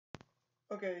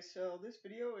Okay, so this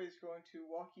video is going to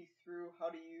walk you through how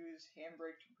to use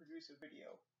Handbrake to produce a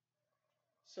video.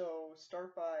 So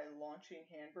start by launching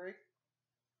Handbrake,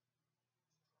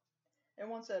 and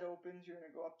once that opens, you're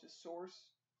going to go up to Source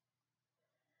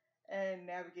and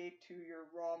navigate to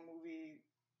your raw movie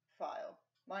file.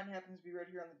 Mine happens to be right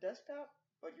here on the desktop,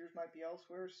 but yours might be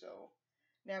elsewhere, so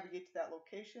navigate to that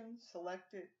location,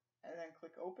 select it, and then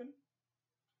click Open.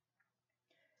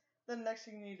 Then the next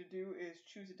thing you need to do is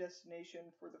choose a destination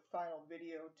for the final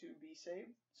video to be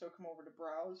saved. So come over to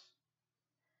Browse.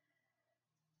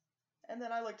 And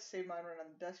then I like to save mine right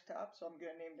on the desktop, so I'm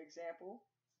going to name it Example.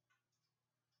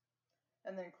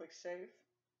 And then click Save.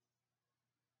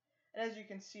 And as you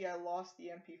can see, I lost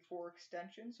the MP4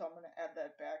 extension, so I'm going to add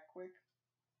that back quick.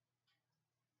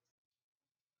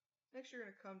 Next, you're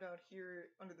going to come down here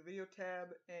under the Video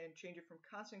tab and change it from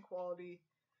constant quality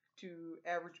to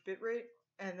average bitrate,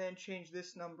 and then change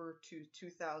this number to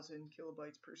 2000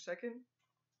 kilobytes per second.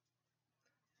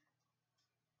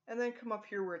 And then come up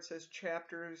here where it says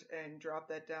chapters and drop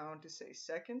that down to say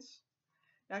seconds.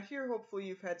 Now here, hopefully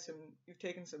you've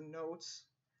taken some notes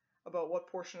about what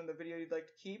portion of the video you'd like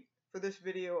to keep. For this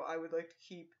video, I would like to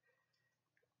keep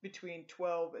between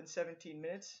 12 and 17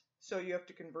 minutes. So you have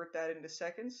to convert that into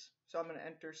seconds. So I'm going to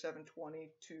enter 720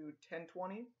 to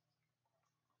 1020.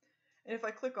 And if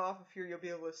I click off of here, you'll be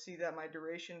able to see that my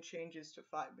duration changes to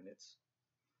 5 minutes.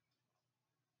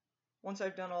 Once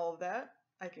I've done all of that,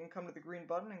 I can come to the green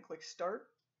button and click Start.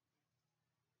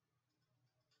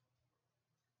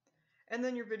 And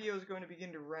then your video is going to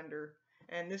begin to render.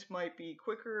 And this might be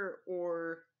quicker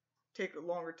or take a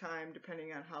longer time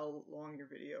depending on how long your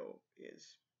video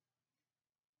is.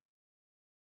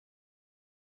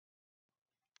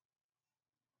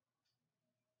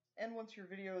 And once your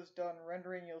video is done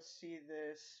rendering, you'll see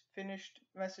this finished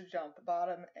message down at the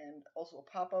bottom and also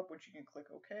a pop-up which you can click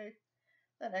OK.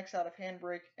 Then X out of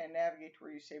Handbrake and navigate to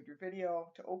where you saved your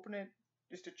video to open it,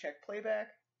 just to check playback.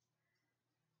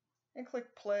 And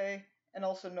click play, and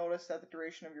also notice that the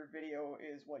duration of your video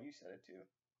is what you set it to.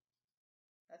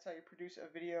 That's how you produce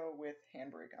a video with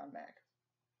Handbrake on Mac.